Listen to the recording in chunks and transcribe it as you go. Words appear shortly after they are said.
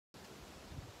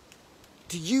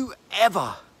Do you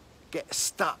ever get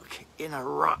stuck in a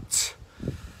rut?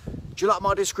 Do you like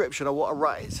my description of what a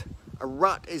rut is? A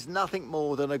rut is nothing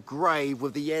more than a grave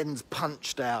with the ends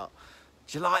punched out.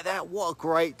 Do you like that? What a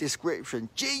great description.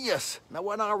 Genius! Now,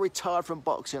 when I retired from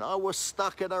boxing, I was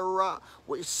stuck in a rut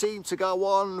which seemed to go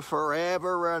on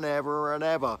forever and ever and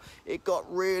ever. It got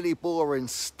really boring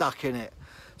stuck in it.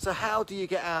 So how do you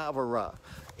get out of a rut?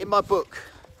 In my book,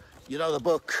 you know the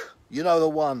book, you know the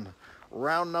one,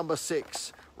 round number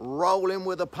 6, rolling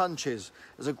with the punches.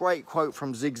 There's a great quote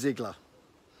from Zig Ziglar.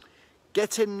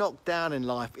 Getting knocked down in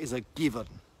life is a given.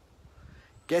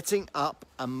 Getting up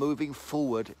and moving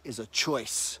forward is a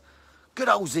choice. Good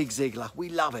old Zig Ziglar, we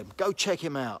love him. Go check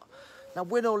him out. Now,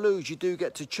 win or lose, you do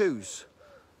get to choose.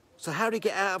 So how do you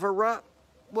get out of a rut?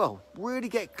 Well, really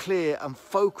get clear and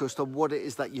focused on what it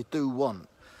is that you do want.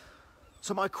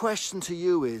 So my question to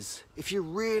you is, if you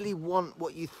really want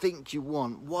what you think you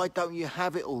want, why don't you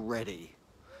have it already?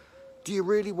 Do you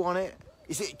really want it?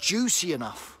 Is it juicy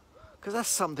enough? Because that's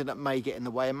something that may get in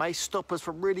the way and may stop us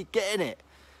from really getting it.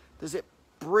 Does it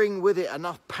bring with it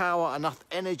enough power, enough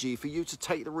energy for you to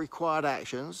take the required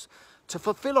actions to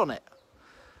fulfill on it?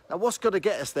 Now, what's got to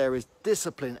get us there is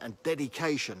discipline and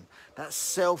dedication. That's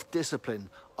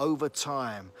self-discipline over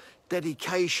time.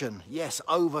 Dedication, yes,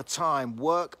 over time.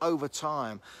 Work over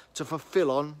time to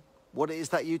fulfill on what it is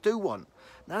that you do want.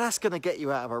 Now, that's going to get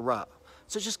you out of a rut.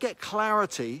 So just get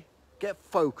clarity, get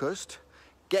focused,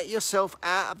 get yourself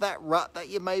out of that rut that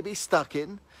you may be stuck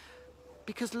in.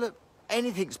 Because look,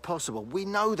 anything's possible. We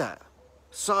know that.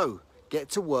 So get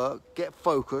to work, get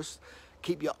focused,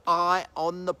 keep your eye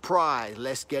on the prize.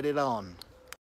 Let's get it on.